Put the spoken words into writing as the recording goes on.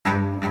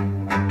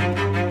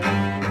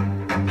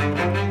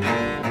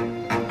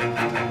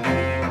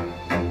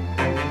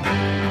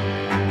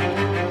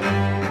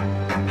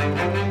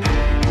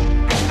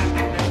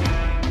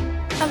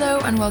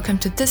welcome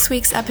to this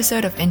week's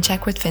episode of In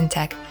Check with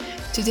FinTech.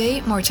 Today,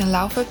 Morten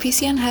Laufer,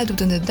 PCN head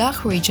within the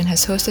DACH region,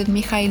 has hosted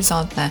Michael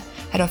Zantner,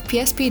 head of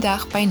PSP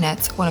DACH by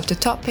Nets, one of the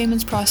top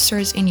payments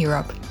processors in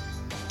Europe.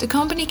 The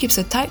company keeps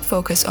a tight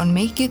focus on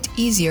making it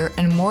easier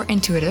and more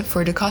intuitive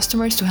for the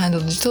customers to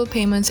handle digital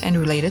payments and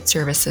related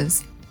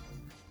services.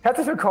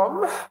 Herzlich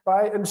willkommen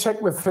bei In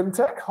Check with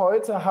FinTech.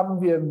 Heute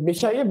haben wir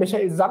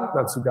Michael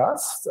Zantner zu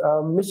Gast.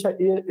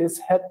 Michael ist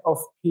Head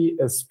of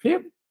PSP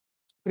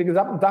für den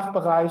gesamten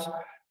Dachbereich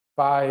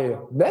bei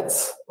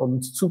Nets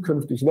und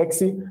zukünftig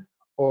Nexi.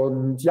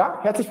 Und ja,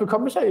 herzlich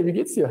willkommen, Michael. Wie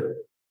geht's dir?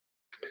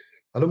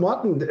 Hallo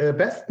Morten,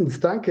 bestens,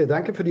 danke.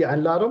 Danke für die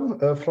Einladung.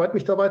 Freut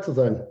mich, dabei zu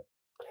sein.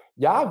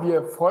 Ja,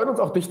 wir freuen uns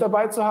auch, dich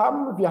dabei zu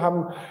haben. Wir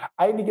haben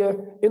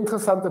einige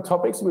interessante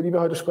Topics, über die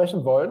wir heute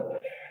sprechen wollen.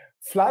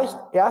 Vielleicht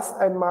erst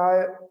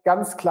einmal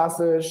ganz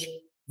klassisch,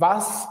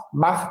 was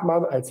macht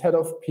man als Head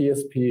of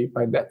PSP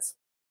bei Nets?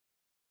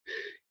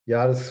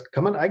 Ja, das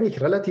kann man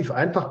eigentlich relativ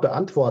einfach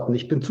beantworten.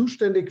 Ich bin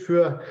zuständig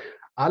für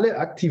alle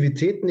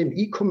Aktivitäten im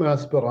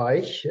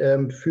E-Commerce-Bereich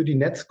für die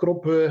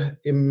Netzgruppe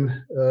im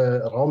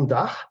Raum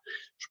Dach,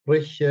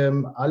 sprich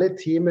alle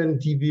Themen,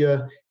 die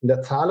wir in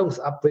der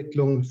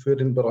Zahlungsabwicklung für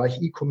den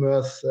Bereich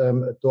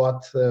E-Commerce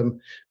dort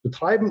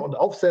betreiben und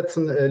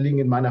aufsetzen, liegen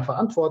in meiner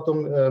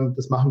Verantwortung.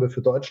 Das machen wir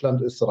für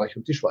Deutschland, Österreich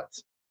und die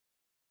Schweiz.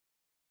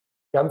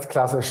 Ganz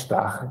klassisch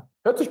Dach.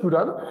 Hört sich gut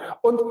an.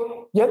 Und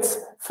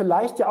jetzt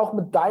vielleicht ja auch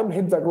mit deinem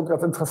Hintergrund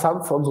ganz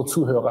interessant für unsere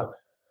Zuhörer.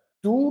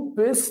 Du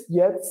bist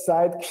jetzt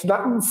seit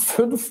knappen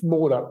 5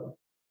 Monaten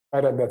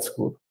bei der Nets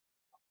Group.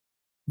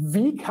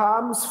 Wie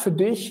kam es für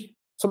dich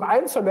zum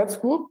einen zur Nets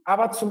Group,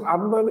 aber zum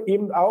anderen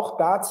eben auch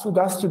dazu,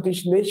 dass du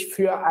dich nicht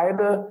für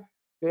einen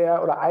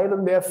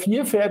der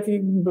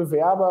vielfältigen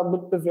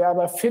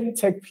Mitbewerber,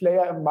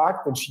 Fintech-Player im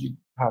Markt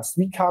entschieden hast?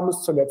 Wie kam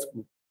es zur Nets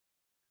Group?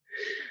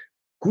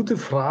 Gute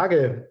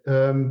Frage.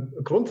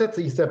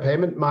 Grundsätzlich ist der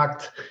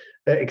Payment-Markt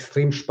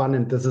extrem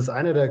spannend. Das ist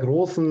eine der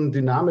großen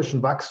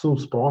dynamischen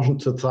Wachstumsbranchen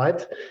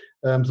zurzeit,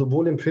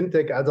 sowohl im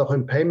Fintech als auch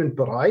im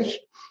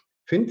Payment-Bereich.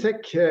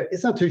 Fintech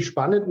ist natürlich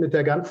spannend mit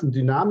der ganzen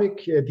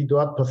Dynamik, die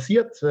dort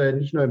passiert,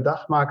 nicht nur im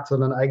Dachmarkt,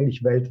 sondern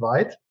eigentlich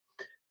weltweit.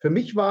 Für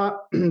mich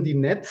war die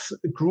Nets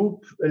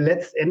Group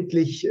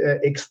letztendlich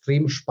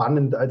extrem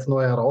spannend als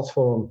neue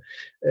Herausforderung.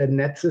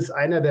 Nets ist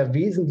einer der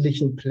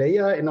wesentlichen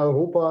Player in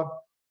Europa,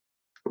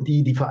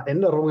 die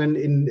Veränderungen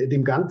in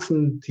dem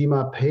ganzen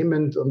Thema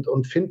Payment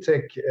und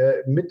Fintech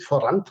mit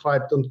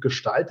vorantreibt und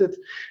gestaltet.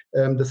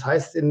 Das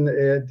heißt, in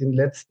den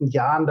letzten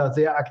Jahren da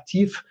sehr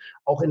aktiv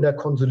auch in der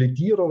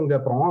Konsolidierung der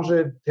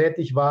Branche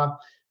tätig war.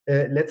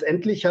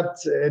 Letztendlich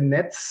hat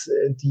Nets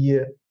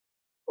die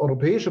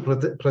europäische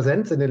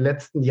Präsenz in den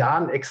letzten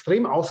Jahren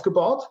extrem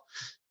ausgebaut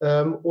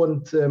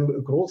und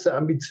große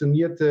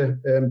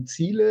ambitionierte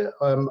Ziele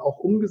auch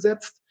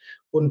umgesetzt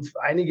und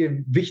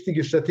einige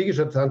wichtige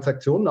strategische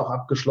Transaktionen auch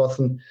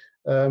abgeschlossen,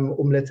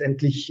 um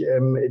letztendlich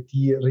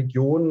die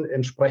Region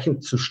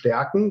entsprechend zu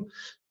stärken.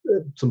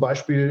 Zum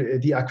Beispiel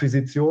die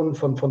Akquisition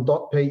von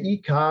DotPay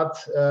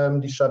eCard,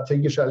 die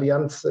strategische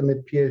Allianz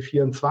mit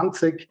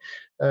PL24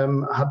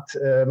 hat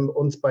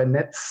uns bei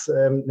Nets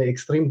eine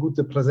extrem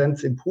gute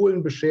Präsenz in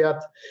Polen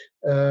beschert.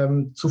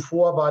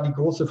 Zuvor war die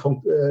große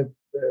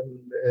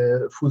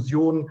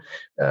Fusion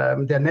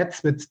der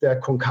Nets mit der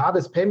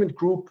Concardis Payment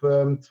Group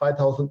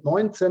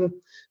 2019.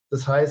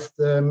 Das heißt,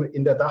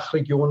 in der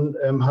Dachregion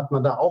hat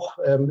man da auch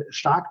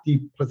stark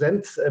die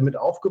Präsenz mit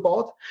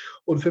aufgebaut.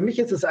 Und für mich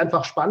ist es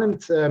einfach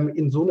spannend,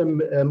 in so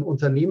einem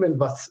Unternehmen,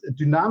 was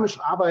dynamisch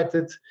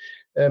arbeitet,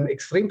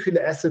 extrem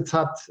viele Assets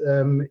hat,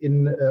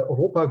 in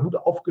Europa gut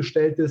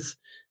aufgestellt ist,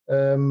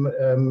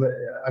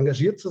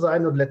 engagiert zu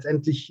sein und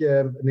letztendlich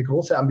eine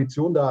große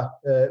Ambition da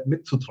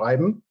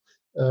mitzutreiben.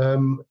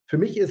 Für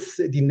mich ist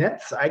die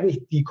Nets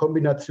eigentlich die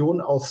Kombination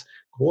aus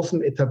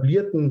großen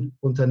etablierten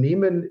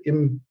Unternehmen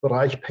im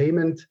Bereich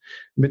Payment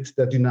mit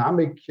der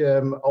Dynamik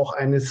auch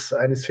eines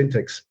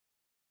Fintechs.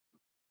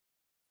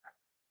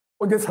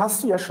 Und jetzt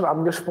hast du ja schon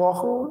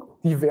angesprochen,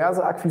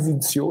 diverse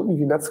Akquisitionen, die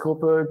die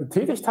Netzgruppe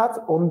getätigt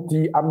hat und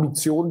die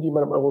Ambitionen, die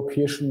man im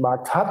europäischen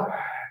Markt hat.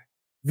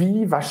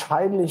 Wie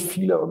wahrscheinlich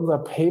viele unserer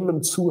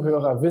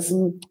Payment-Zuhörer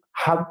wissen,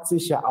 hat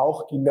sich ja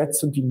auch die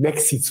Nets und die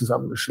Nexi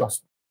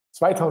zusammengeschlossen.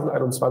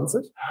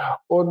 2021.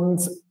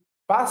 Und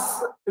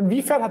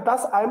inwiefern hat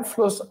das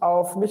Einfluss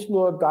auf nicht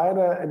nur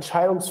deine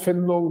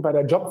Entscheidungsfindung bei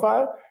der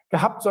Jobwahl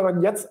gehabt,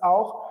 sondern jetzt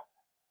auch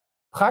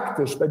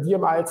praktisch bei dir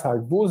im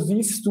Alltag? Wo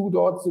siehst du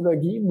dort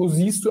Synergien? Wo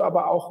siehst du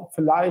aber auch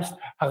vielleicht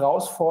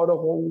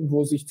Herausforderungen,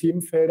 wo sich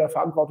Themenfelder,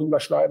 Verantwortung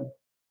überschneiden?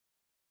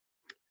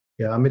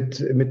 Ja,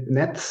 mit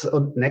Nets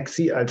und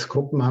Nexi als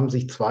Gruppen haben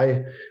sich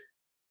 2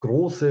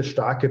 große,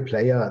 starke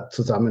Player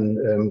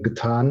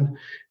zusammengetan.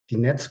 Die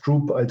Nets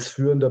Group als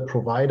führender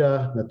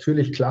Provider,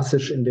 natürlich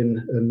klassisch in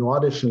den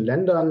nordischen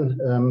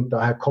Ländern.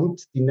 Daher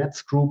kommt die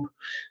Nets Group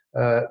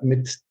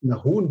mit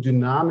einer hohen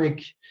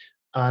Dynamik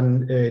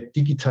an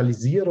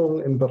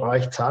Digitalisierung im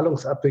Bereich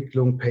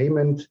Zahlungsabwicklung,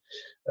 Payment.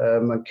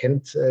 Man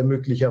kennt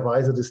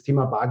möglicherweise das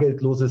Thema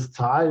bargeldloses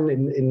Zahlen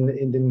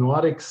in den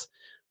Nordics.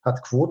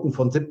 hat Quoten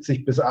von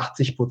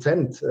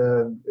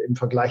 70-80%. Im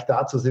Vergleich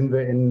dazu sind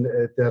wir in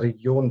der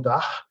Region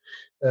Dach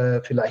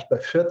vielleicht bei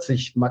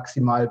 40,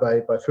 maximal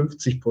bei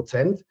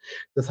 50%.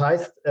 Das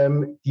heißt,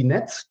 die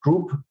Nets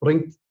Group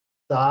bringt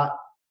da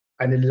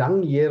eine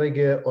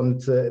langjährige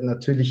und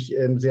natürlich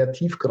sehr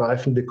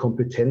tiefgreifende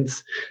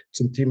Kompetenz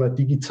zum Thema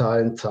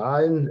digitalen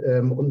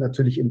Zahlen und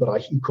natürlich im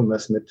Bereich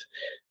E-Commerce mit.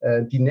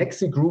 Die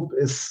Nexi Group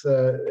ist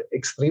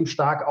extrem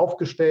stark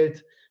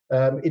aufgestellt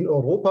in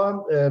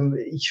Europa.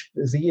 Ich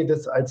sehe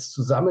das als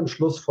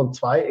Zusammenschluss von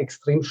zwei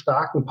extrem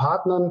starken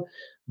Partnern,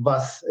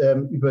 was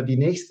über die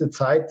nächste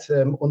Zeit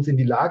uns in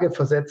die Lage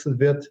versetzen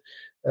wird,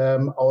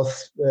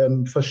 aus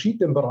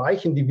verschiedenen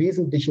Bereichen die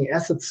wesentlichen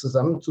Assets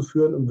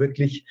zusammenzuführen, um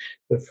wirklich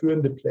der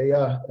führende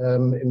Player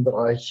im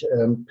Bereich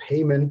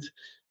Payment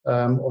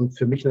und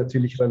für mich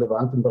natürlich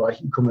relevant im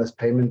Bereich E-Commerce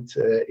Payment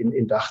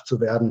in Dach zu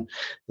werden.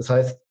 Das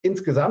heißt,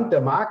 insgesamt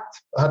der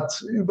Markt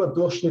hat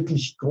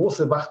überdurchschnittlich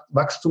große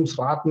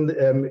Wachstumsraten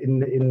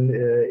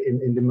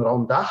in dem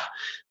Raum Dach.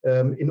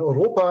 In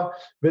Europa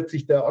wird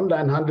sich der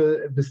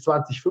Onlinehandel bis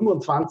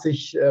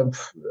 2025,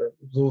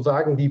 so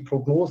sagen die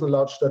Prognosen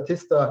laut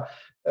Statista,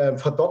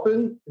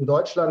 verdoppeln. In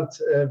Deutschland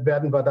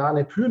werden wir da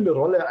eine führende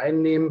Rolle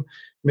einnehmen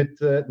mit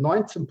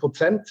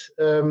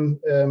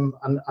 19%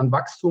 an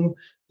Wachstum.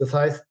 Das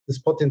heißt,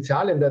 das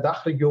Potenzial in der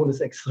Dachregion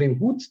ist extrem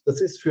gut.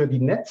 Das ist für die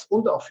Netz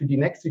und auch für die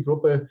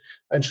Nexi-Gruppe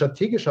ein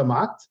strategischer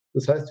Markt.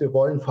 Das heißt, wir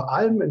wollen vor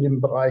allem in dem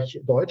Bereich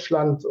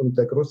Deutschland und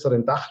der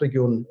größeren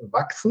Dachregion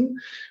wachsen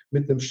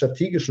mit einem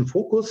strategischen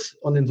Fokus.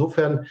 Und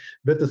insofern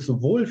wird es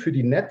sowohl für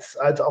die Netz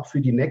als auch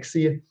für die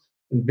Nexi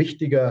ein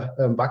wichtiger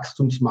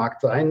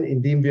Wachstumsmarkt sein,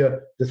 indem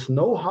wir das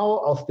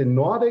Know-how aus den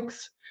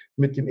Nordics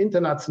mit dem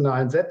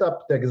internationalen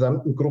Setup der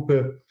gesamten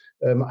Gruppe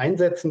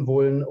einsetzen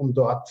wollen, um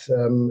dort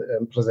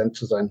präsent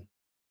zu sein.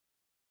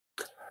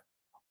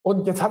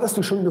 Und jetzt hattest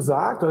du schon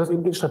gesagt, du hast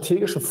eben den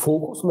strategischen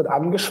Fokus mit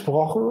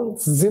angesprochen.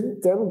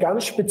 Sind denn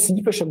ganz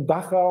spezifisch im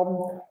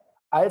Dachraum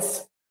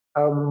als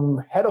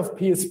Head of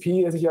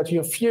PSP, der sich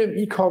natürlich auf viel im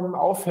E-Com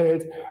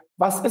aufhält,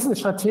 was ist ein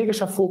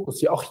strategischer Fokus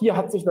hier? Auch hier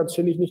hat sich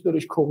natürlich nicht nur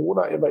durch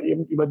Corona, aber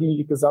eben über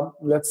die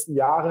gesamten letzten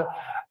Jahre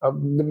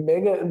eine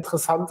Menge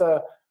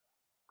interessanter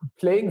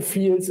Playing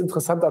Fields,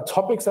 interessanter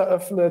Topics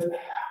eröffnet.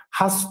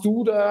 Hast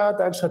du da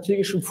deinen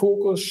strategischen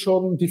Fokus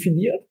schon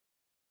definiert?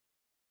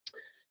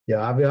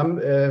 Ja, wir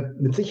haben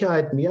mit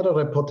Sicherheit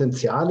mehrere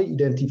Potenziale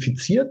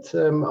identifiziert,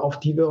 auf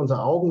die wir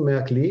unser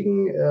Augenmerk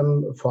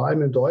legen, vor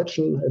allem im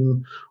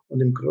deutschen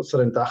und im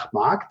größeren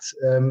Dachmarkt.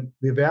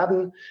 Wir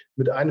werden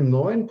mit einem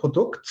neuen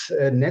Produkt,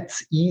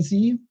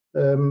 NetsEasy,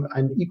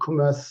 ein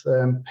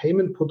E-Commerce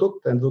Payment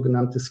Produkt, ein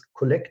sogenanntes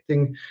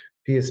Collecting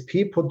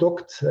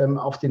PSP-Produkt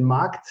auf den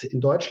Markt in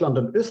Deutschland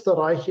und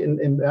Österreich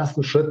im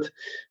ersten Schritt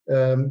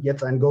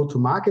jetzt ein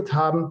Go-to-Market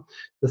haben.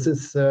 Das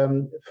ist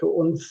für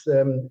uns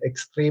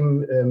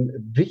extrem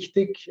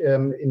wichtig,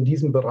 in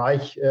diesem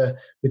Bereich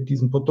mit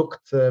diesem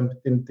Produkt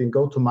den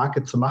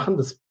Go-to-Market zu machen.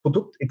 Das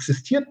Produkt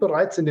existiert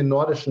bereits in den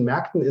nordischen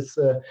Märkten, ist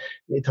ein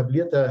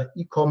etablierter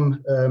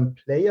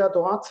E-Com-Player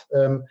dort.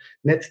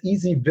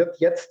 NetsEasy wird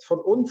jetzt von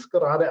uns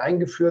gerade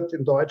eingeführt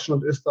im deutschen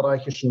und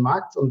österreichischen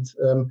Markt und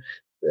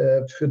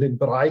für den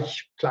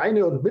Bereich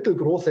kleine und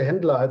mittelgroße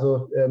Händler,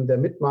 also der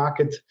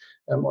Mid-Market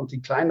und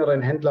die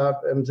kleineren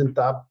Händler sind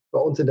da bei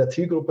uns in der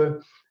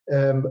Zielgruppe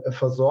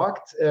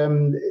versorgt.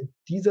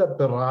 Dieser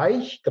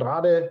Bereich,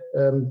 gerade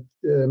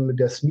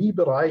der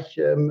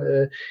SME-Bereich,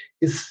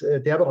 ist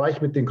der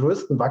Bereich mit den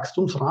größten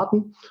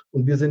Wachstumsraten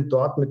und wir sind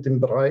dort mit dem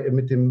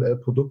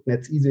Produkt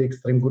NetsEasy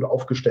extrem gut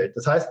aufgestellt.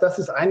 Das heißt, das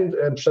ist ein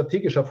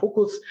strategischer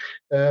Fokus.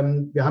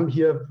 Wir haben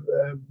hier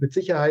mit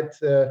Sicherheit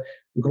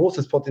ein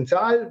großes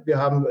Potenzial. Wir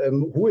haben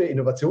hohe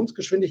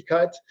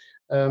Innovationsgeschwindigkeit.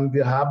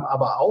 Wir haben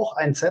aber auch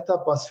ein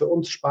Setup, was für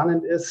uns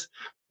spannend ist,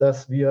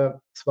 dass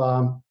wir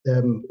zwar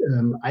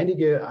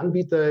einige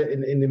Anbieter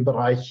in dem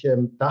Bereich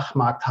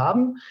Dachmarkt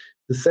haben.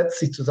 Das setzt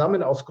sich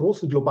zusammen aus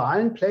großen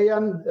globalen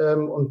Playern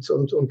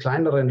und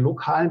kleineren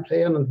lokalen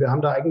Playern. Und wir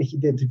haben da eigentlich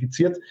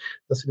identifiziert,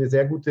 dass wir eine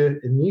sehr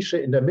gute Nische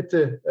in der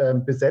Mitte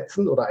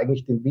besetzen oder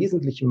eigentlich den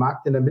wesentlichen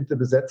Markt in der Mitte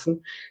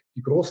besetzen.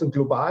 Die großen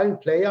globalen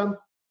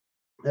Player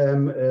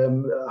haben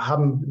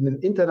ein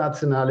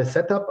internationales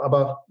Setup,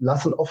 aber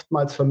lassen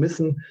oftmals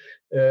vermissen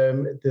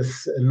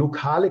das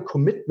lokale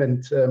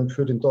Commitment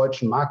für den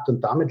deutschen Markt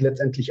und damit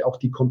letztendlich auch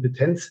die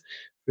Kompetenz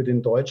für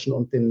den deutschen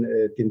und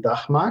den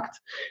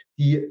Dachmarkt.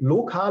 Die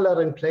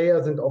lokaleren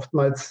Player sind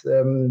oftmals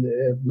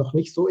noch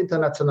nicht so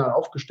international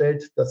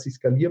aufgestellt, dass sie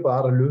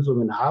skalierbare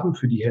Lösungen haben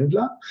für die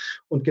Händler.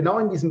 Und genau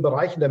in diesem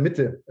Bereich in der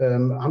Mitte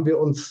haben wir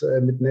uns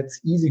mit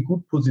NetsEasy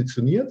gut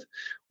positioniert.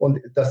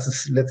 Und das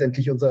ist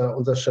letztendlich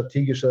unser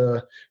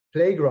strategischer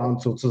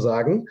Playground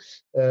sozusagen,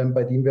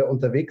 bei dem wir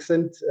unterwegs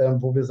sind,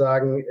 wo wir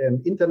sagen,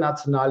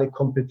 internationale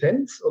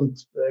Kompetenz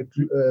und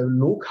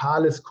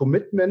lokales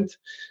Commitment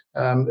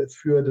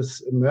für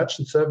das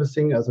Merchant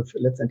Servicing, also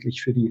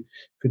letztendlich für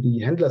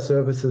die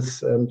Händler-Services,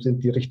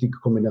 sind die richtige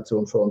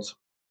Kombination für uns.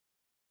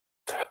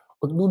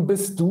 Und nun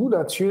bist du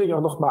natürlich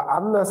auch nochmal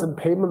anders im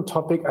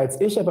Payment-Topic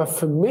als ich, aber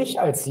für mich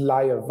als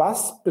Laie,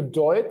 was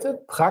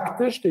bedeutet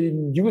praktisch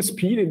den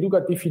USP, den du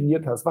gerade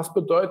definiert hast? Was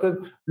bedeutet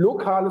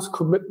lokales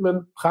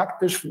Commitment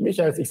praktisch für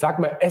mich als, ich sag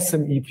mal,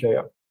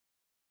 SME-Player?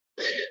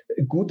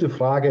 Gute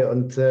Frage.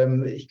 Und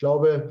ich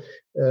glaube,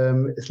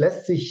 es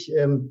lässt sich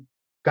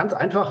ganz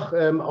einfach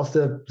aus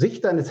der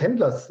Sicht eines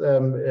Händlers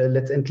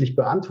letztendlich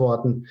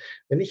beantworten.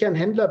 Wenn ich ein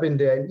Händler bin,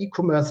 der im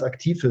E-Commerce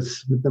aktiv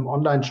ist mit einem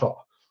Online-Shop,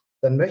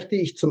 dann möchte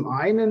ich zum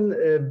einen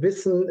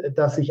wissen,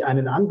 dass ich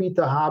einen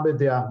Anbieter habe,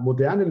 der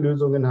moderne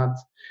Lösungen hat,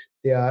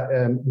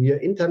 der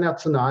mir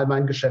international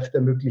mein Geschäft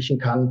ermöglichen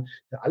kann,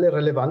 der alle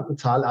relevanten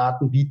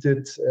Zahlarten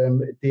bietet,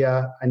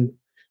 der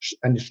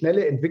eine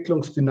schnelle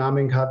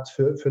Entwicklungsdynamik hat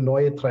für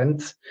neue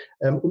Trends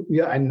und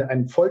mir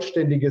ein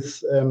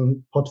vollständiges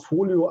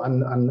Portfolio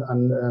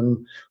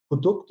an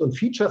Produkt und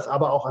Features,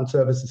 aber auch an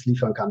Services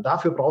liefern kann.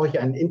 Dafür brauche ich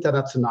einen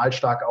international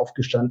stark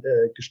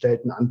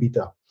aufgestellten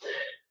Anbieter.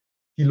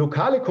 Die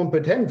lokale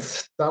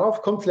Kompetenz,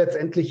 darauf kommt es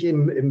letztendlich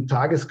im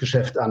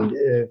Tagesgeschäft an.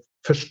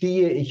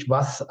 Verstehe ich,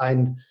 was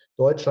ein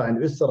deutscher, ein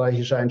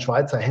österreichischer, ein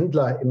Schweizer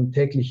Händler im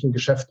täglichen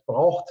Geschäft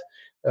braucht?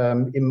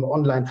 Im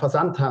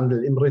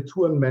Online-Versandhandel, im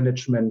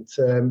Retourenmanagement,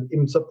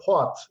 im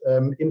Support,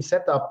 im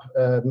Setup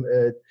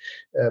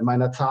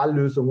meiner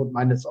Zahllösung und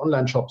meines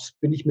Online-Shops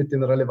bin ich mit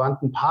den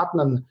relevanten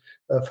Partnern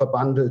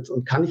verbandelt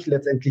und kann ich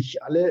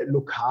letztendlich alle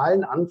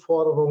lokalen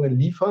Anforderungen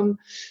liefern.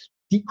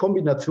 Die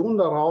Kombination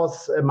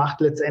daraus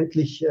macht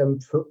letztendlich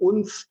für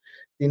uns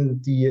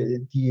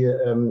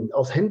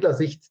aus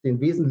Händlersicht den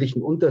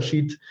wesentlichen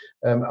Unterschied,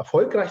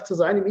 erfolgreich zu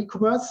sein im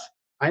E-Commerce,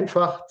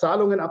 einfach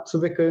Zahlungen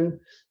abzuwickeln,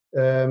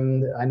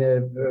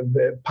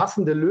 eine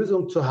passende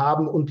Lösung zu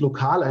haben und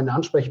lokal einen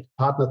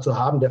Ansprechpartner zu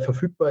haben, der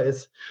verfügbar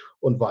ist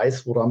und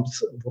weiß,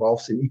 worauf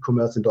es im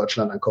E-Commerce in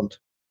Deutschland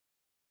ankommt.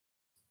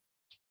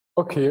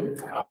 Okay.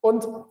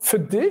 Und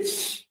für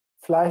dich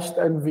vielleicht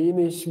ein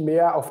wenig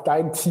mehr auf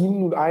dein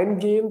Team nun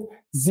eingehend,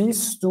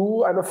 siehst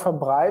du eine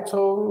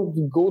Verbreitung,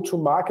 die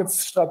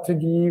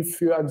Go-to-Market-Strategie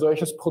für ein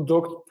solches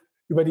Produkt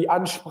über die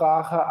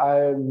Ansprache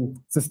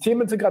an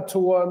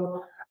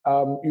Systemintegratoren,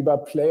 über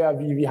Player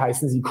wie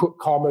heißen sie,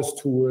 Commerce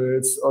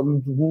Tools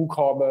und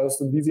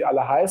WooCommerce und wie sie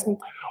alle heißen?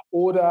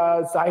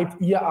 Oder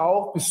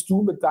bist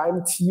du mit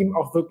deinem Team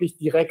auch wirklich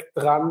direkt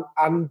dran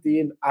an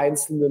den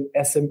einzelnen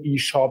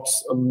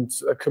SME-Shops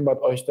und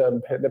kümmert euch da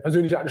eine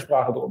persönliche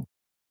Ansprache drum?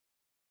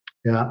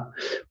 Ja,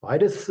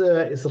 beides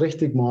ist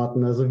richtig,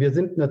 Morten. Also wir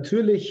sind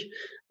natürlich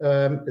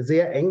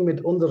sehr eng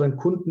mit unseren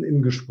Kunden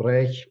im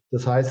Gespräch.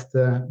 Das heißt,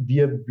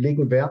 wir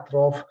legen Wert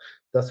darauf,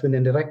 dass wir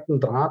einen direkten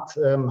Draht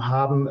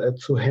haben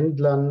zu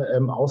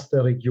Händlern aus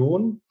der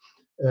Region.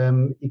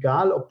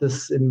 Egal, ob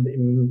das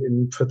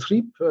im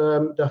Vertrieb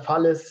der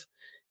Fall ist,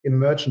 im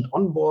Merchant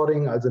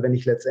Onboarding, also wenn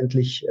ich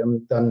letztendlich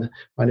dann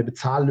meine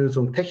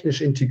Bezahllösung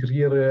technisch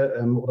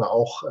integriere oder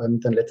auch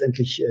dann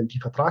letztendlich die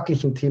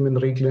vertraglichen Themen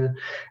regle,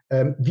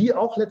 wie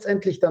auch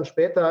letztendlich dann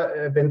später,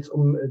 wenn es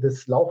um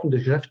das laufende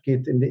Geschäft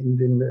geht in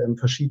den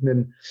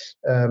verschiedenen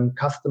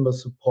Customer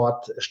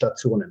Support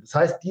Stationen. Das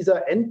heißt,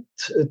 dieser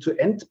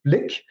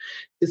End-to-End-Blick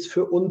ist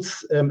für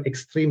uns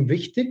extrem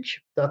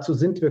wichtig. Dazu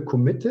sind wir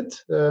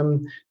committed,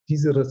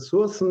 diese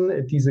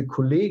Ressourcen, diese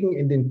Kollegen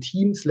in den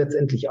Teams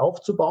letztendlich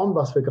aufzubauen,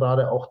 was wir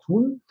gerade auch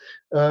tun.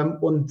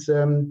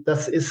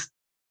 Das ist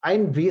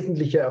ein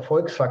wesentlicher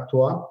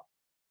Erfolgsfaktor,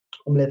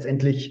 um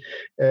letztendlich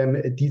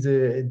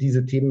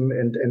diese Themen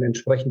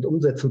entsprechend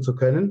umsetzen zu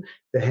können.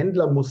 Der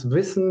Händler muss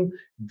wissen,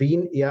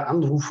 wen er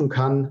anrufen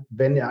kann,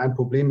 wenn er ein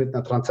Problem mit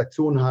einer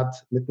Transaktion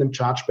hat, mit einem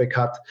Chargeback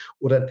hat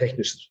oder ein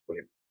technisches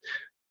Problem.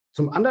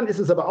 Zum anderen ist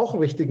es aber auch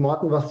wichtig,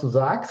 Morten, was du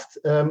sagst.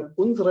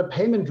 Unsere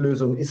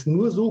Payment-Lösung ist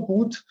nur so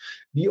gut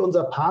wie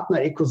unser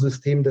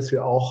Partner-Ökosystem, das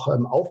wir auch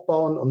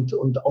aufbauen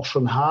und auch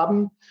schon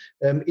haben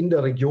in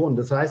der Region.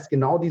 Das heißt,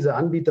 genau diese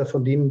Anbieter,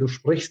 von denen du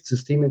sprichst,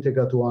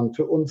 Systemintegratoren,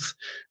 für uns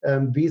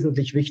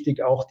wesentlich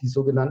wichtig auch die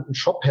sogenannten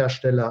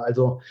Shop-Hersteller,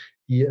 also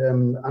die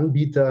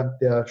Anbieter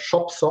der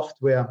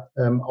Shop-Software,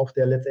 auf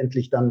der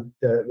letztendlich dann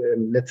der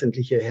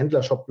letztendliche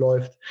Händlershop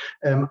läuft,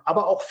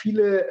 aber auch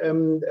viele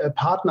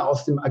Partner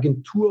aus dem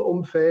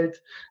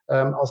Agenturumfeld,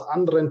 aus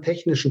anderen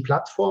technischen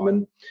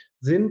Plattformen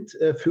sind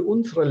für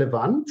uns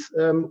relevant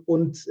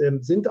und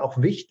sind auch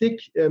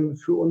wichtig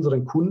für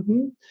unseren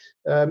Kunden.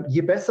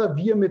 Je besser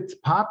wir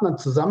mit Partnern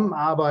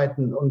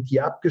zusammenarbeiten und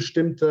je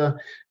abgestimmter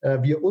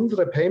wir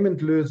unsere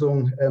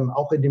Payment-Lösung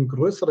auch in dem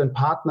größeren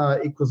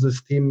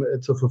Partner-Ökosystem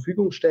zur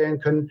Verfügung stellen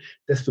können,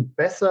 desto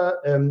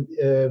besser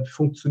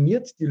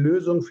funktioniert die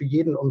Lösung für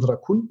jeden unserer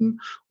Kunden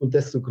und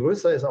desto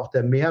größer ist auch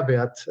der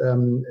Mehrwert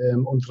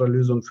unserer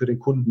Lösung für den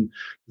Kunden.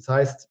 Das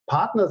heißt,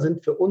 Partner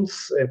sind für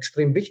uns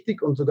extrem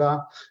wichtig und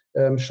sogar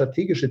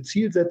strategische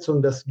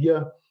Zielsetzung, dass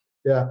wir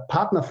der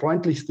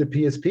partnerfreundlichste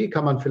PSP,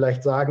 kann man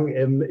vielleicht sagen,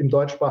 im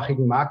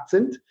deutschsprachigen Markt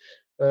sind.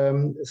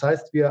 Das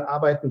heißt, wir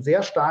arbeiten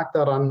sehr stark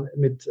daran,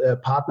 mit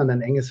Partnern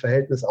ein enges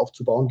Verhältnis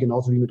aufzubauen,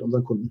 genauso wie mit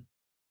unseren Kunden.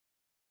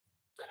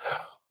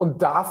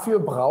 Und dafür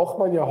braucht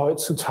man ja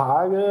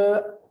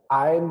heutzutage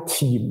ein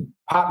Team,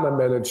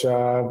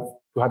 Partnermanager,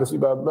 Du hattest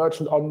über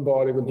Merchant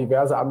Onboarding und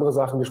diverse andere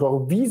Sachen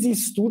gesprochen. Wie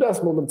siehst du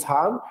das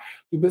momentan?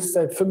 Du bist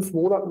seit 5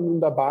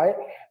 Monaten dabei.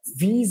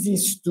 Wie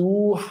siehst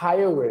du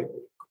Hiring?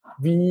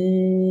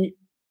 Wie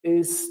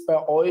ist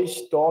bei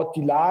euch dort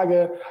die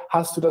Lage?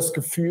 Hast du das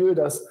Gefühl,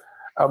 dass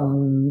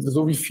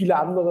so wie viele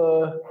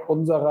andere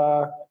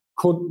unserer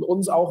Kunden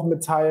uns auch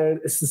mitteilen,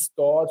 ist es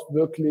dort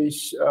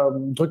wirklich,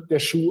 drückt der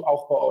Schuh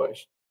auch bei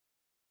euch?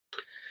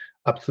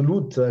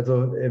 Absolut.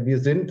 Also wir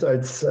sind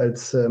als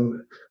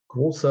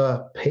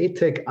großer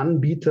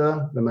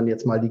Paytech-Anbieter, wenn man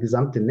jetzt mal die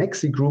gesamte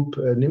Nexi Group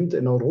nimmt,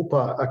 in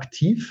Europa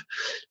aktiv.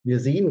 Wir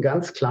sehen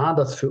ganz klar,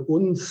 dass für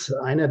uns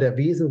einer der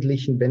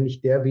wesentlichen, wenn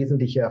nicht der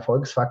wesentliche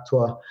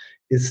Erfolgsfaktor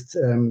ist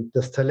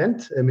das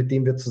Talent, mit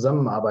dem wir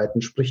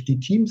zusammenarbeiten. Sprich die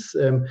Teams,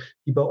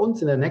 die bei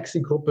uns in der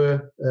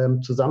Nexi-Gruppe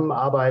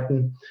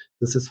zusammenarbeiten.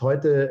 Das ist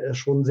heute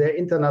schon sehr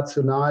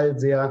international,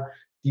 sehr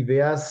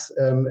divers,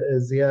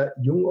 sehr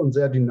jung und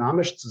sehr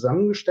dynamisch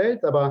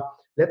zusammengestellt. Aber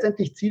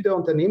letztendlich Ziel der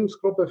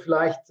Unternehmensgruppe,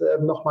 vielleicht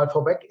nochmal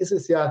vorweg, ist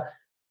es ja,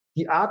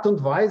 die Art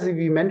und Weise,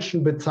 wie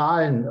Menschen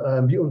bezahlen,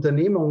 wie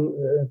Unternehmen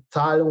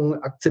Zahlungen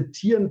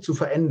akzeptieren, zu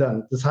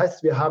verändern. Das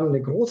heißt, wir haben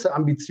eine große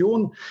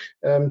Ambition,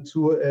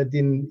 zu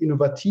den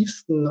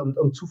innovativsten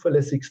und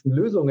zuverlässigsten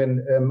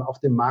Lösungen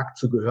auf dem Markt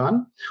zu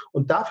gehören.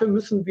 Und dafür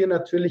müssen wir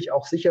natürlich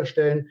auch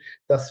sicherstellen,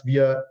 dass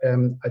wir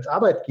als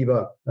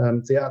Arbeitgeber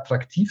sehr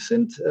attraktiv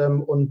sind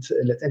und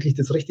letztendlich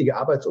das richtige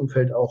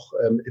Arbeitsumfeld auch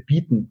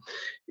bieten.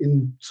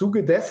 Im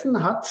Zuge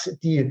dessen hat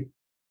die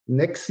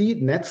Nexi,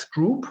 Nets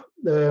Group,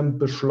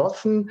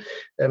 beschlossen,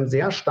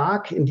 sehr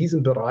stark in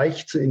diesem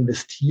Bereich zu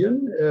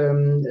investieren.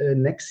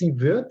 Nexi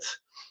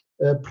wird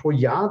pro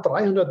Jahr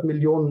 300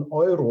 Millionen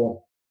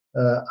Euro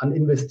an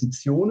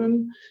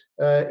Investitionen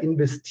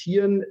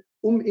investieren,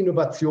 um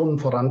Innovationen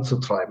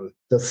voranzutreiben.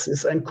 Das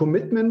ist ein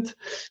Commitment,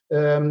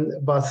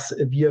 was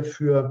wir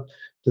für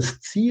das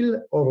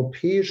Ziel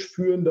europäisch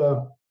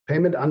führender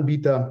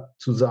Payment-Anbieter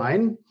zu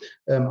sein,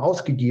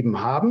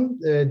 ausgegeben haben.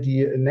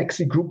 Die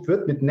Nexi Group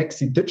wird mit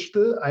Nexi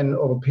Digital ein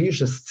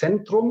europäisches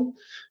Zentrum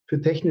für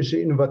technische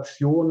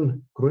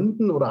Innovation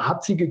gründen oder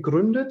hat sie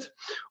gegründet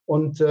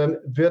und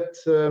wird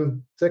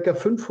circa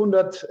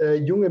 500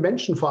 junge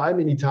Menschen, vor allem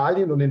in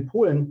Italien und in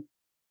Polen,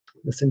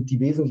 das sind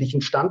die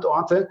wesentlichen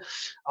Standorte,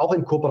 auch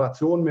in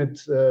Kooperation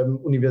mit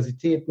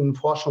Universitäten,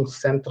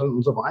 Forschungszentren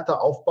und so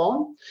weiter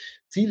aufbauen.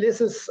 Ziel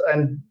ist es,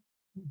 ein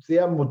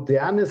sehr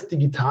modernes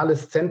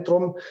digitales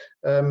Zentrum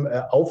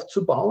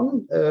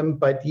aufzubauen,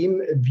 bei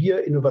dem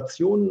wir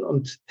Innovationen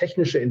und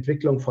technische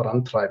Entwicklung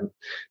vorantreiben.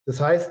 Das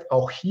heißt,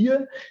 auch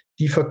hier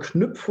die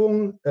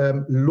Verknüpfung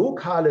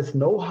lokales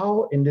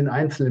Know-how in den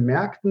einzelnen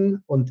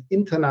Märkten und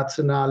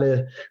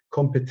internationale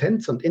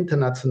Kompetenz und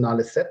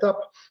internationales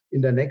Setup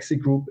in der Nexi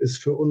Group ist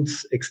für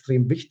uns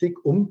extrem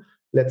wichtig, um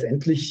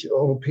letztendlich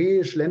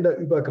europäisch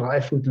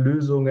länderübergreifend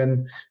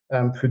Lösungen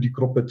für die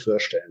Gruppe zu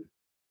erstellen.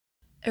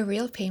 A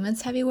real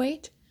payments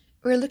heavyweight?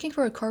 We're looking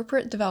for a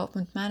corporate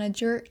development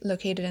manager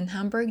located in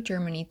Hamburg,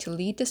 Germany to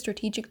lead the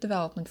strategic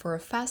development for a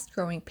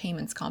fast-growing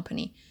payments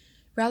company.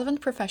 Relevant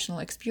professional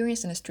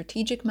experience in a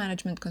strategic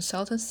management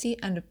consultancy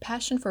and a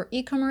passion for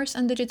e-commerce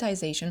and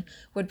digitization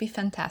would be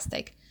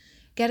fantastic.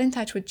 Get in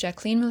touch with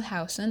Jacqueline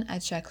Milhausen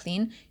at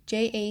Jacqueline,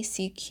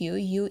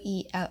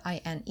 JACQUELINE,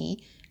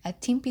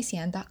 at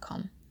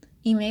teampcn.com.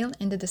 Email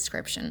in the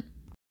description.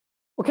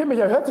 Okay,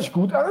 Michael, hört sich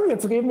gut an.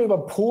 Jetzt reden wir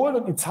über Polen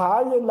und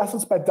Italien. Lass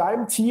uns bei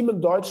deinem Team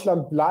in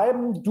Deutschland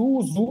bleiben.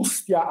 Du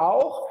suchst ja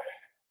auch.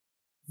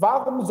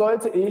 Warum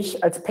sollte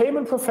ich als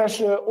Payment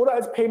Professional oder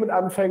als Payment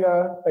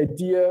Anfänger bei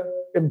dir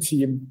im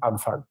Team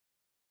anfangen?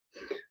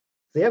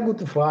 Sehr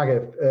gute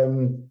Frage.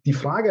 Die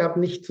Frage habe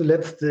nicht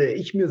zuletzt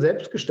ich mir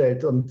selbst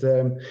gestellt und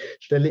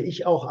stelle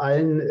ich auch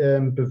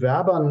allen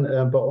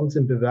Bewerbern bei uns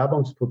im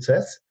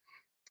Bewerbungsprozess.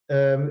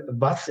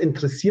 Was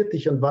interessiert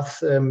dich und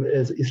was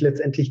ist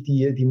letztendlich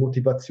die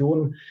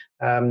Motivation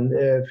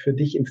für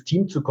dich ins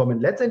Team zu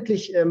kommen?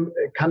 Letztendlich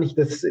kann ich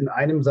das in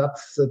einem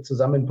Satz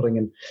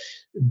zusammenbringen.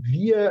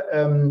 Wir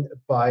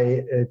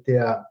bei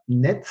der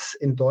Netz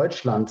in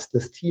Deutschland,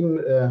 das Team,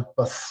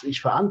 was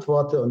ich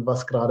verantworte und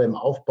was gerade im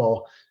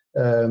Aufbau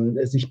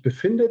sich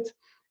befindet,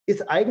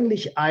 ist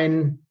eigentlich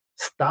ein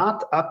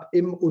Start-up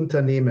im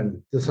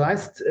Unternehmen. Das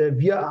heißt,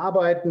 wir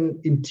arbeiten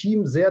im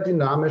Team sehr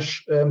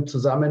dynamisch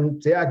zusammen,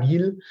 sehr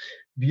agil.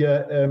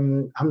 Wir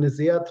haben eine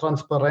sehr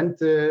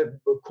transparente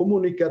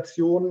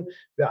Kommunikation.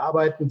 Wir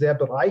arbeiten sehr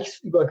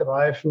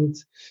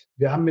bereichsübergreifend.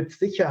 Wir haben mit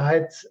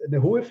Sicherheit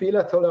eine hohe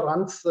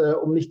Fehlertoleranz,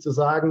 um nicht zu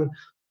sagen,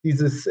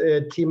 dieses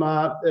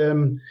Thema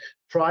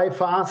Try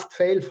fast,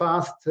 fail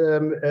fast,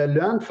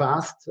 learn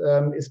fast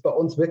ist bei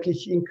uns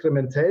wirklich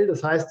inkrementell.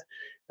 Das heißt,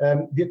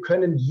 wir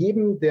können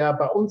jedem, der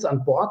bei uns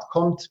an Bord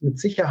kommt, mit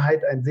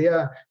Sicherheit ein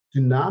sehr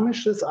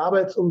dynamisches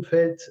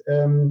Arbeitsumfeld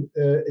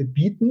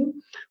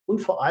bieten und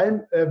vor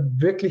allem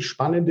wirklich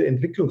spannende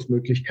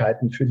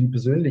Entwicklungsmöglichkeiten für die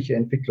persönliche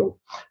Entwicklung.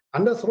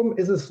 Andersrum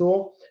ist es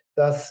so,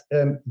 dass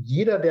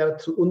jeder, der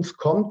zu uns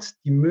kommt,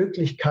 die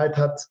Möglichkeit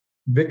hat,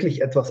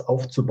 wirklich etwas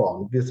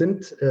aufzubauen. Wir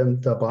sind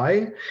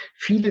dabei,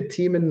 viele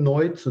Themen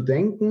neu zu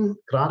denken.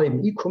 Gerade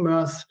im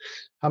E-Commerce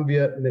haben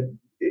wir eine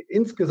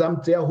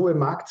insgesamt sehr hohe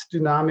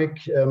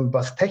Marktdynamik,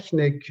 was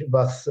Technik,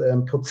 was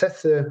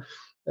Prozesse,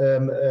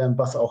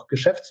 was auch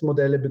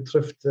Geschäftsmodelle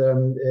betrifft,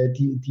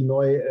 die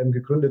neu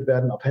gegründet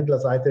werden auf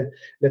Händlerseite,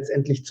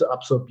 letztendlich zu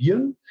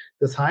absorbieren.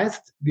 Das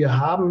heißt, wir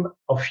haben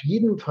auf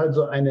jeden Fall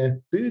so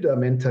eine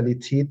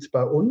Bildermentalität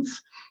bei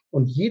uns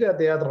und jeder,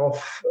 der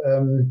darauf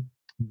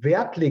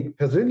Wert legt,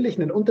 persönlich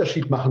einen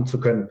Unterschied machen zu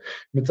können,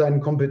 mit seinen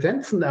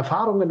Kompetenzen,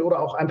 Erfahrungen oder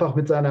auch einfach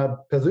mit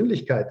seiner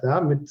Persönlichkeit,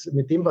 ja,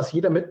 mit dem, was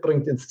jeder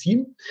mitbringt ins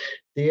Team,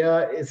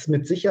 der ist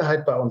mit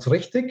Sicherheit bei uns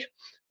richtig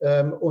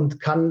und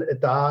kann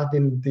da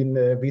den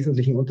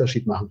wesentlichen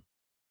Unterschied machen.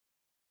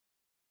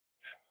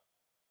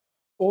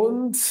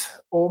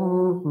 Und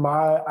um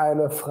mal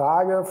eine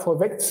Frage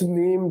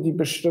vorwegzunehmen, die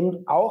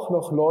bestimmt auch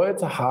noch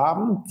Leute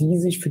haben, die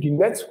sich für die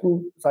Netz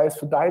Group, sei es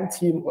für dein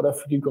Team oder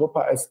für die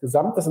Gruppe als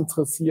Gesamtes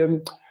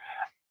interessieren.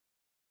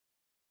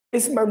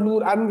 Ist man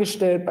nun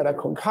angestellt bei der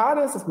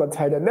Concardis? Ist man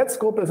Teil der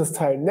Netzgruppe? Ist es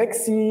Teil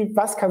Nexi?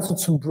 Was kannst du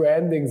zum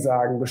Branding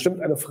sagen?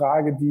 Bestimmt eine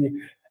Frage,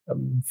 die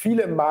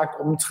viele im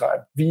Markt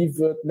umtreibt. Wie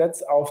wird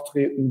Netz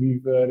auftreten?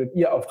 Wie würdet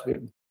ihr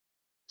auftreten?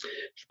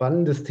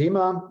 Spannendes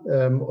Thema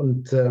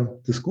und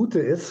das Gute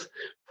ist,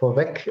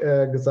 vorweg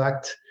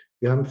gesagt,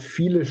 wir haben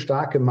viele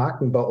starke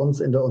Marken bei uns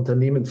in der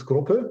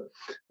Unternehmensgruppe.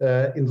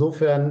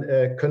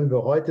 Insofern können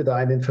wir heute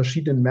da in den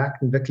verschiedenen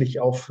Märkten wirklich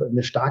auf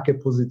eine starke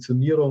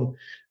Positionierung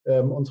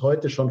uns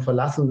heute schon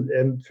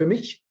verlassen. Für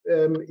mich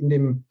in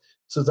dem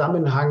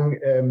Zusammenhang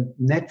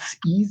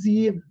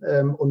NetZeasy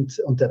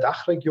und der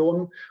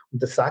Dachregion,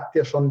 und das sagt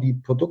ja schon die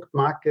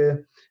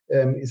Produktmarke,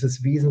 ist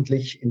es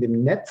wesentlich in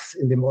dem Netz,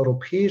 in dem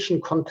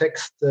europäischen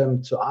Kontext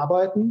zu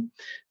arbeiten.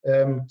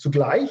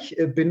 Zugleich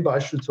bin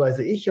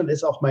beispielsweise ich und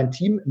ist auch mein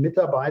Team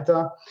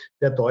Mitarbeiter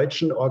der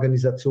deutschen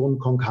Organisation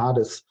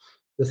Concardis.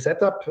 Das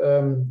Setup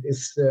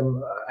ist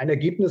ein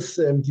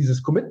Ergebnis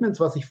dieses Commitments,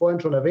 was ich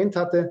vorhin schon erwähnt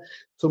hatte,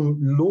 zum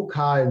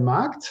lokalen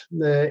Markt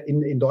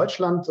in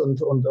Deutschland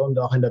und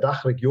auch in der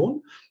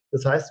Dachregion.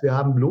 Das heißt, wir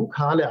haben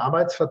lokale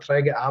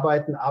Arbeitsverträge,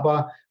 arbeiten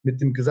aber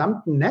mit dem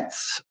gesamten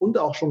Netz und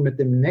auch schon mit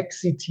dem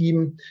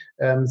Nexi-Team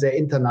sehr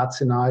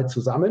international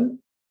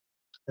zusammen.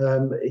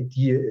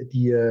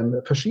 Die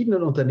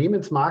verschiedenen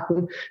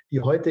Unternehmensmarken,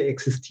 die heute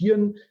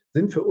existieren,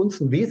 sind für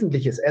uns ein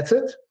wesentliches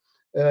Asset.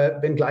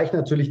 Wenngleich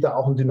natürlich da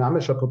auch ein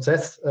dynamischer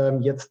Prozess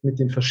jetzt mit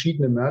den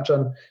verschiedenen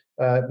Mergern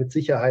mit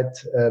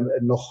Sicherheit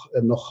noch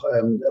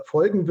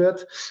folgen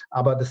wird.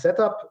 Aber das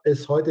Setup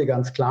ist heute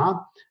ganz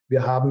klar.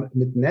 Wir haben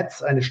mit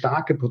Netz eine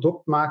starke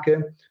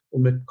Produktmarke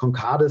und mit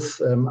Concardis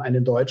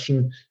einen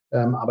deutschen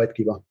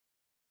Arbeitgeber.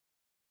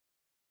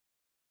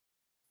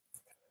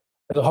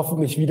 Also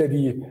hoffentlich wieder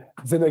die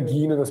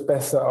Synergien und das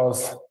Beste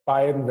aus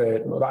beiden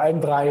Welten oder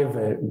allen drei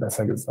Welten,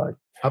 besser gesagt.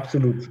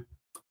 Absolut.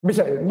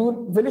 Michael,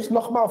 nun will ich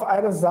noch mal auf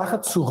eine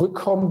Sache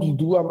zurückkommen, die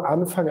du am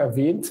Anfang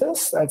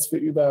erwähntest, als wir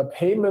über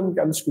Payment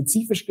ganz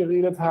spezifisch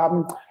geredet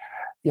haben.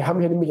 Wir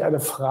haben hier nämlich eine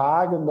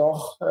Frage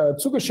noch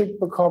zugeschickt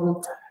bekommen,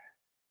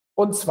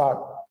 und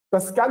zwar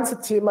das ganze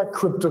Thema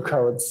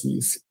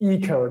Cryptocurrencies,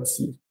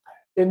 E-Currency.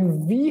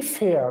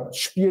 Inwiefern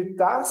spielt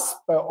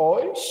das bei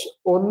euch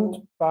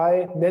und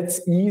bei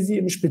NetZeasy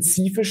im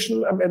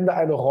Spezifischen am Ende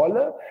eine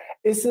Rolle?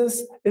 Ist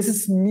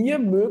es mir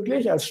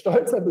möglich, als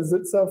stolzer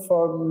Besitzer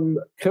von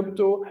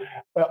Krypto,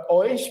 bei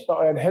euch, bei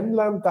euren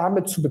Händlern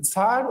damit zu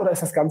bezahlen, oder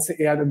ist das Ganze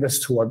eher ein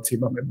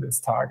Investorenthema am Ende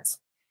des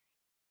Tages?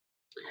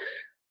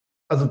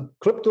 Also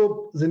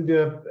Krypto sind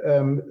wir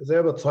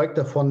sehr überzeugt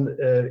davon,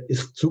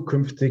 ist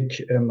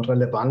zukünftig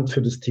relevant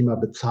für das Thema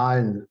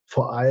Bezahlen.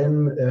 Vor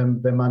allem,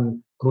 wenn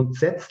man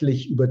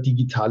grundsätzlich über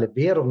digitale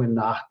Währungen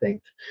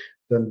nachdenkt,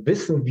 dann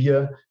wissen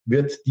wir,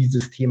 wird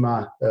dieses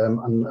Thema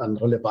an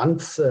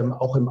Relevanz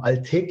auch im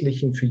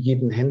Alltäglichen für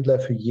jeden Händler,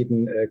 für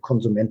jeden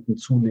Konsumenten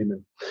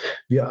zunehmen.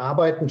 Wir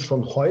arbeiten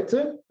schon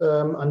heute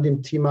an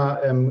dem Thema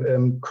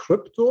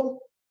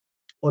Krypto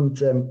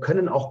und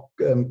können auch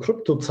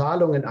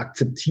Kryptozahlungen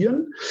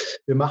akzeptieren.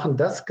 Wir machen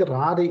das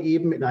gerade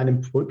eben in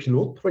einem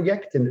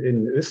Pilotprojekt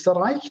in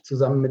Österreich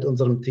zusammen mit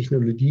unserem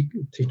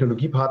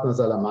Technologiepartner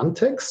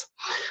Salamantex,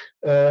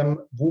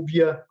 wo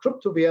wir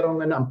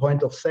Kryptowährungen am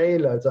Point of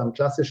Sale, also am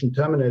klassischen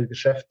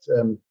Terminal-Geschäft,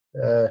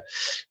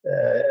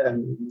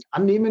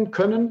 annehmen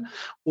können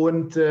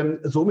und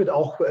somit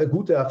auch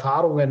gute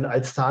Erfahrungen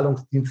als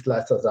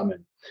Zahlungsdienstleister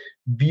sammeln.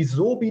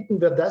 Wieso bieten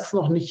wir das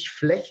noch nicht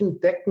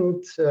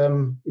flächendeckend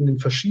in den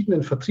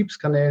verschiedenen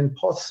Vertriebskanälen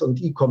POS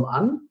und E-Com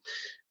an?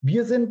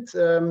 Wir sind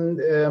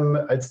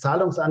als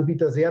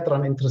Zahlungsanbieter sehr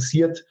daran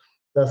interessiert,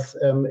 dass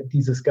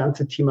dieses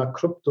ganze Thema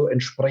Krypto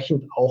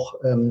entsprechend auch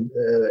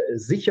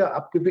sicher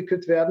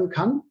abgewickelt werden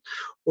kann.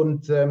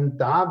 Und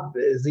da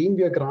sehen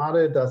wir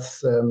gerade,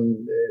 dass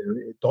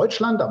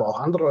Deutschland, aber auch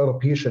andere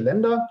europäische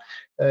Länder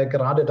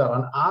gerade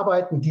daran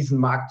arbeiten, diesen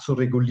Markt zu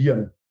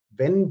regulieren.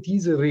 Wenn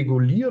diese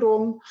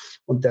Regulierung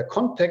und der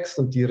Kontext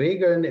und die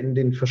Regeln in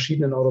den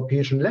verschiedenen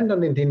europäischen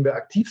Ländern, in denen wir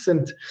aktiv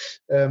sind,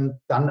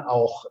 dann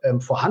auch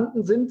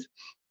vorhanden sind,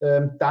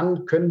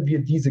 dann können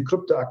wir diese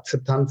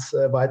Kryptoakzeptanz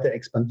weiter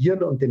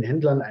expandieren und den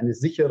Händlern eine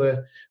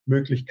sichere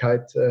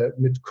Möglichkeit,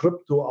 mit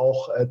Krypto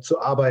auch zu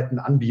arbeiten,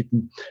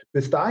 anbieten.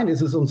 Bis dahin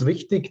ist es uns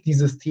wichtig,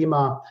 dieses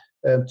Thema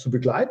zu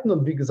begleiten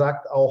und wie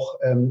gesagt auch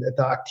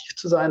da aktiv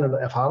zu sein und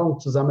Erfahrung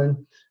zu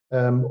sammeln.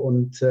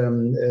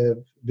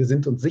 Wir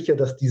sind uns sicher,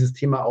 dass dieses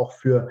Thema auch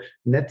für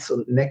Netz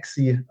und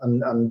Nexi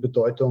an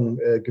Bedeutung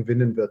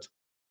gewinnen wird.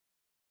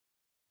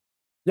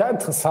 Ja,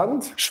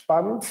 interessant,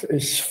 spannend.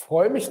 Ich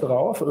freue mich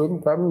drauf,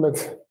 irgendwann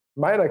mit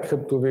meiner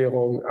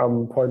Kryptowährung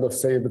am Point of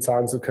Sale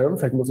bezahlen zu können.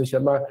 Vielleicht muss ich ja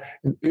mal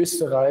in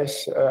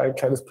Österreich ein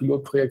kleines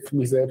Pilotprojekt für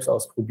mich selbst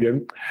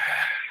ausprobieren.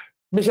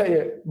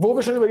 Michael, wo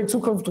wir schon über die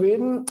Zukunft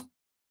reden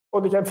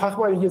und ich einen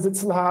Fachmann hier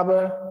sitzen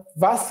habe,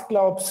 was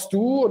glaubst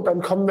du, und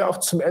dann kommen wir auch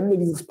zum Ende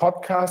dieses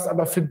Podcasts,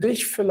 aber für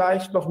dich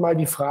vielleicht nochmal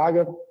die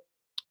Frage,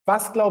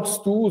 was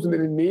glaubst du, sind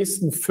in den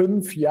nächsten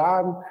 5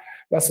 Jahren,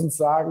 lass uns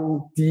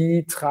sagen,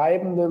 die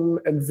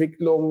treibenden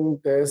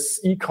Entwicklungen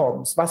des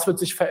E-Coms? Was wird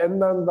sich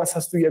verändern? Was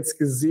hast du jetzt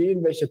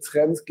gesehen? Welche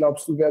Trends,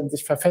 glaubst du, werden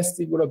sich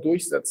verfestigen oder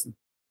durchsetzen?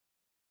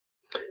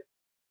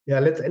 Ja,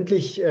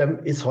 letztendlich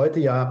ist heute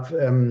ja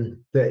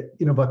der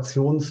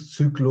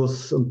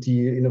Innovationszyklus und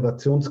die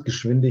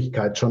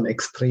Innovationsgeschwindigkeit schon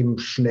extrem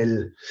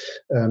schnell.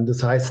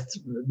 Das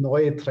heißt,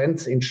 neue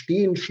Trends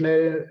entstehen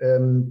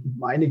schnell,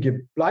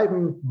 einige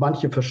bleiben,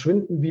 manche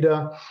verschwinden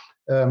wieder.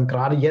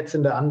 Gerade jetzt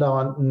in der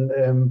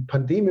andauernden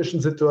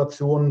pandemischen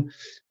Situation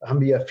haben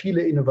wir ja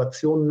viele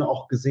Innovationen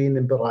auch gesehen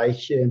im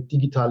Bereich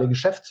digitale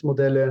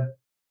Geschäftsmodelle.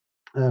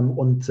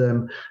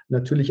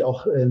 Natürlich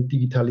auch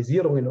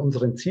Digitalisierung in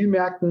unseren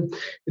Zielmärkten.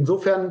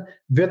 Insofern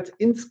wird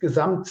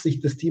insgesamt sich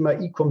das Thema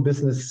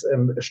E-Com-Business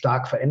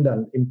stark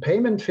verändern. Im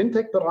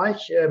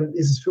Payment-Fintech-Bereich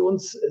ist es für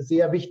uns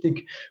sehr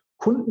wichtig,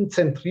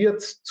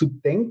 kundenzentriert zu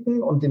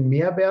denken und in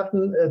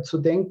Mehrwerten zu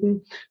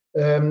denken.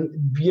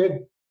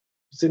 Wir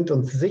sind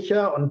uns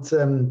sicher und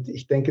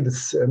ich denke,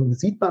 das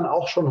sieht man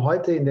auch schon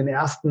heute in den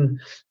ersten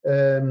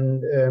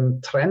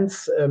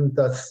Trends,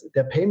 dass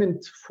der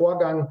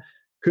Payment-Vorgang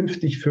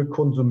künftig für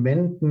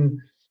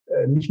Konsumenten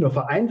nicht nur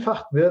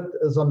vereinfacht wird,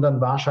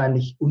 sondern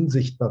wahrscheinlich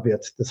unsichtbar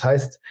wird. Das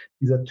heißt,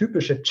 dieser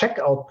typische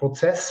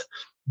Checkout-Prozess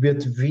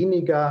wird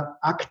weniger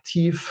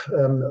aktiv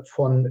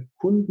von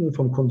Kunden,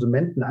 von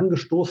Konsumenten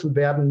angestoßen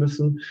werden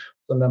müssen,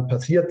 sondern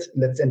passiert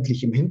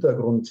letztendlich im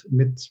Hintergrund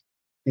mit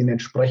den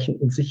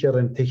entsprechenden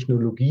sicheren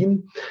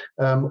Technologien.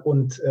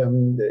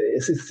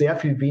 Es ist sehr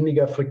viel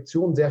weniger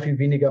Friktion, sehr viel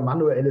weniger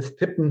manuelles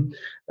Tippen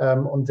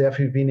und sehr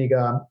viel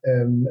weniger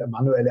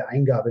manuelle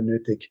Eingabe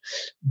nötig.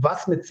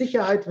 Was mit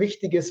Sicherheit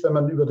wichtig ist, wenn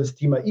man über das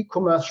Thema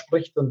E-Commerce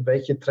spricht und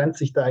welche Trends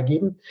sich da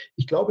ergeben,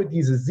 ich glaube,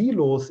 diese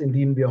Silos, in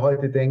denen wir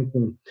heute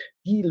denken,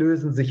 die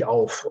lösen sich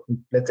auf.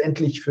 Und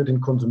letztendlich für den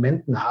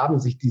Konsumenten haben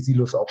sich die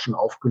Silos auch schon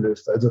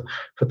aufgelöst. Also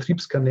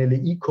Vertriebskanäle,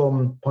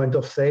 E-Com, Point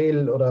of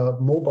Sale oder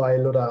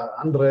Mobile oder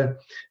andere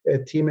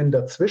Themen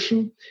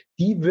dazwischen,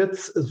 die wird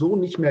es so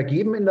nicht mehr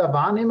geben in der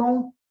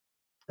Wahrnehmung.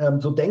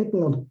 So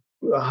denken und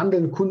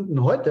handeln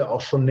Kunden heute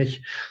auch schon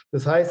nicht.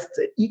 Das heißt,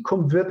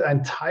 E-Com wird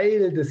ein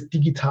Teil des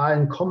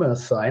digitalen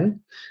Commerce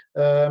sein,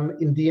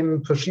 in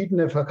dem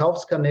verschiedene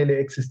Verkaufskanäle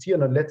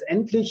existieren. Und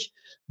letztendlich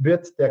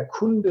wird der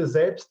Kunde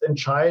selbst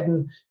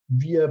entscheiden,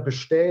 wie er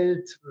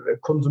bestellt,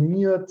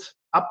 konsumiert,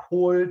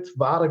 abholt,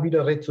 Ware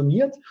wieder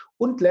retourniert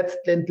und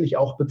letztendlich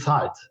auch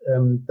bezahlt.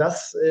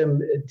 Das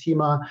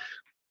Thema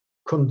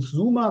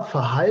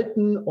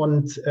Konsumerverhalten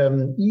und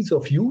Ease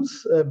of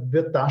Use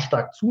wird da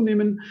stark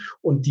zunehmen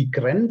und die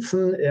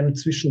Grenzen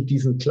zwischen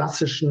diesen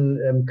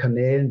klassischen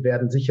Kanälen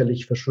werden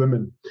sicherlich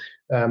verschwimmen.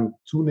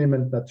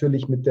 Zunehmend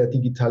natürlich mit der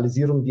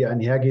Digitalisierung, die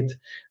einhergeht,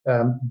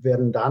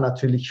 werden da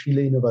natürlich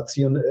viele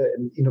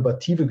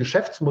innovative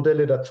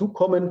Geschäftsmodelle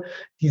dazukommen,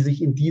 die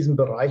sich in diesem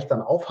Bereich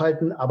dann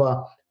aufhalten.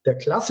 Aber der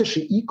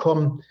klassische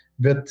E-Com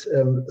wird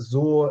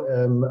so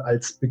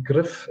als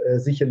Begriff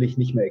sicherlich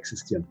nicht mehr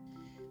existieren.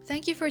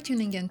 Thank you for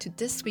tuning in to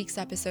this week's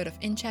episode of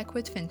In Check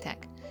with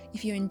FinTech.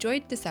 If you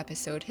enjoyed this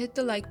episode, hit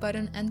the like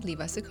button and leave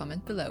us a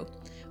comment below.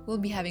 We'll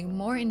be having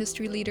more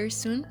industry leaders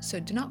soon, so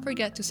do not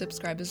forget to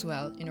subscribe as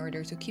well in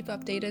order to keep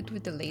updated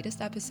with the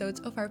latest episodes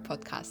of our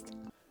podcast.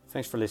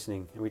 Thanks for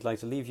listening, and we'd like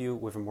to leave you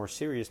with a more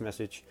serious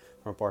message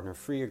from our partner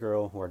Free a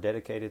Girl, who are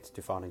dedicated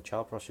to fighting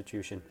child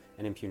prostitution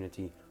and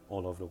impunity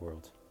all over the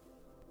world.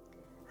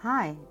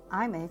 Hi,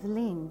 I'm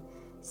Eveline,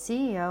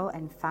 CEO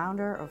and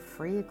founder of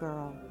Free a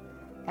Girl.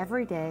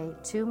 Every day,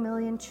 2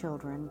 million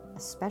children,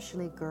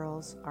 especially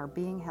girls, are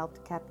being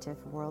held captive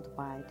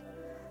worldwide.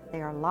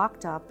 They are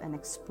locked up and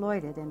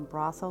exploited in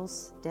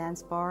brothels,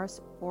 dance bars,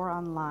 or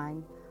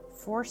online,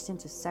 forced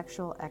into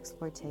sexual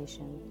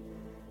exploitation.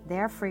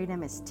 Their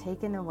freedom is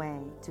taken away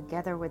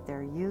together with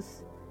their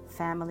youth,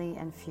 family,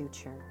 and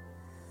future.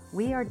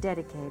 We are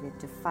dedicated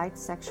to fight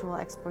sexual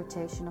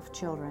exploitation of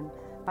children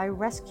by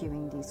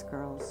rescuing these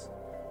girls.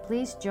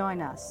 Please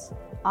join us,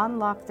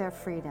 unlock their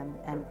freedom,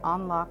 and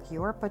unlock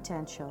your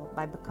potential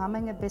by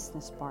becoming a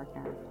business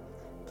partner.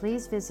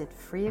 Please visit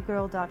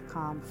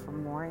freeagirl.com for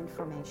more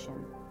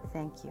information.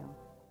 Thank you.